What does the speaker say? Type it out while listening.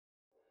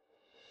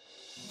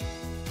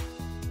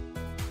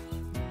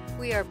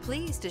We are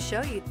pleased to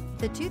show you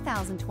the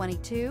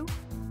 2022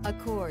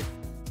 Accord.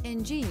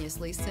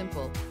 Ingeniously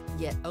simple,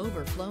 yet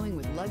overflowing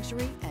with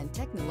luxury and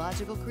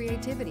technological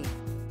creativity.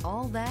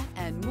 All that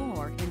and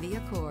more in the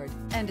Accord,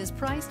 and is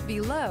priced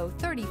below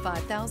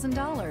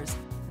 $35,000.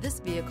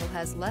 This vehicle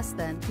has less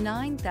than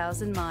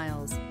 9,000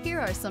 miles. Here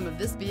are some of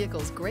this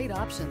vehicle's great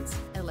options: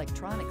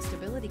 electronic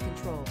stability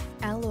control,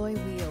 alloy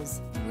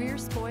wheels, rear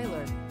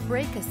spoiler,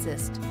 brake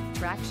assist,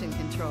 traction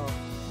control,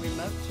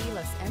 remote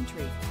keyless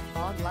entry,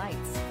 fog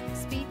lights,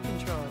 speed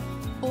control,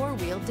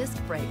 four-wheel disc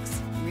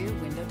brakes, rear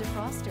window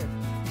defroster.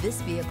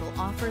 This vehicle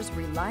offers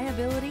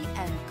reliability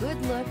and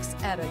good looks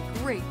at a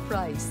great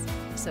price.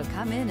 So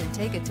come in and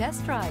take a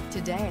test drive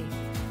today.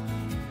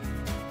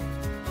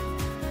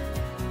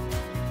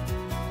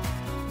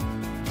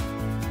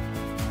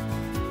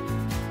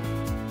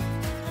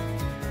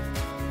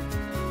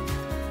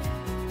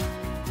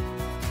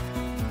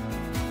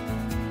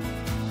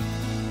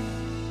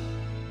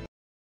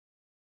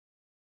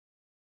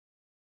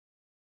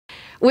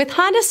 With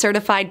Honda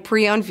certified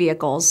pre-owned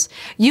vehicles,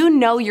 you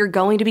know you're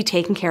going to be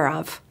taken care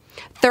of.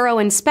 Thorough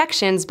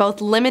inspections,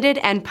 both limited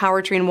and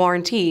powertrain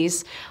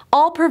warranties,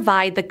 all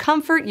provide the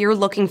comfort you're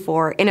looking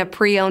for in a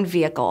pre-owned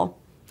vehicle.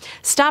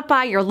 Stop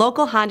by your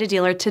local Honda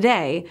dealer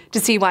today to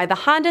see why the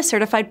Honda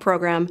certified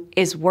program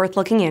is worth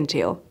looking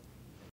into.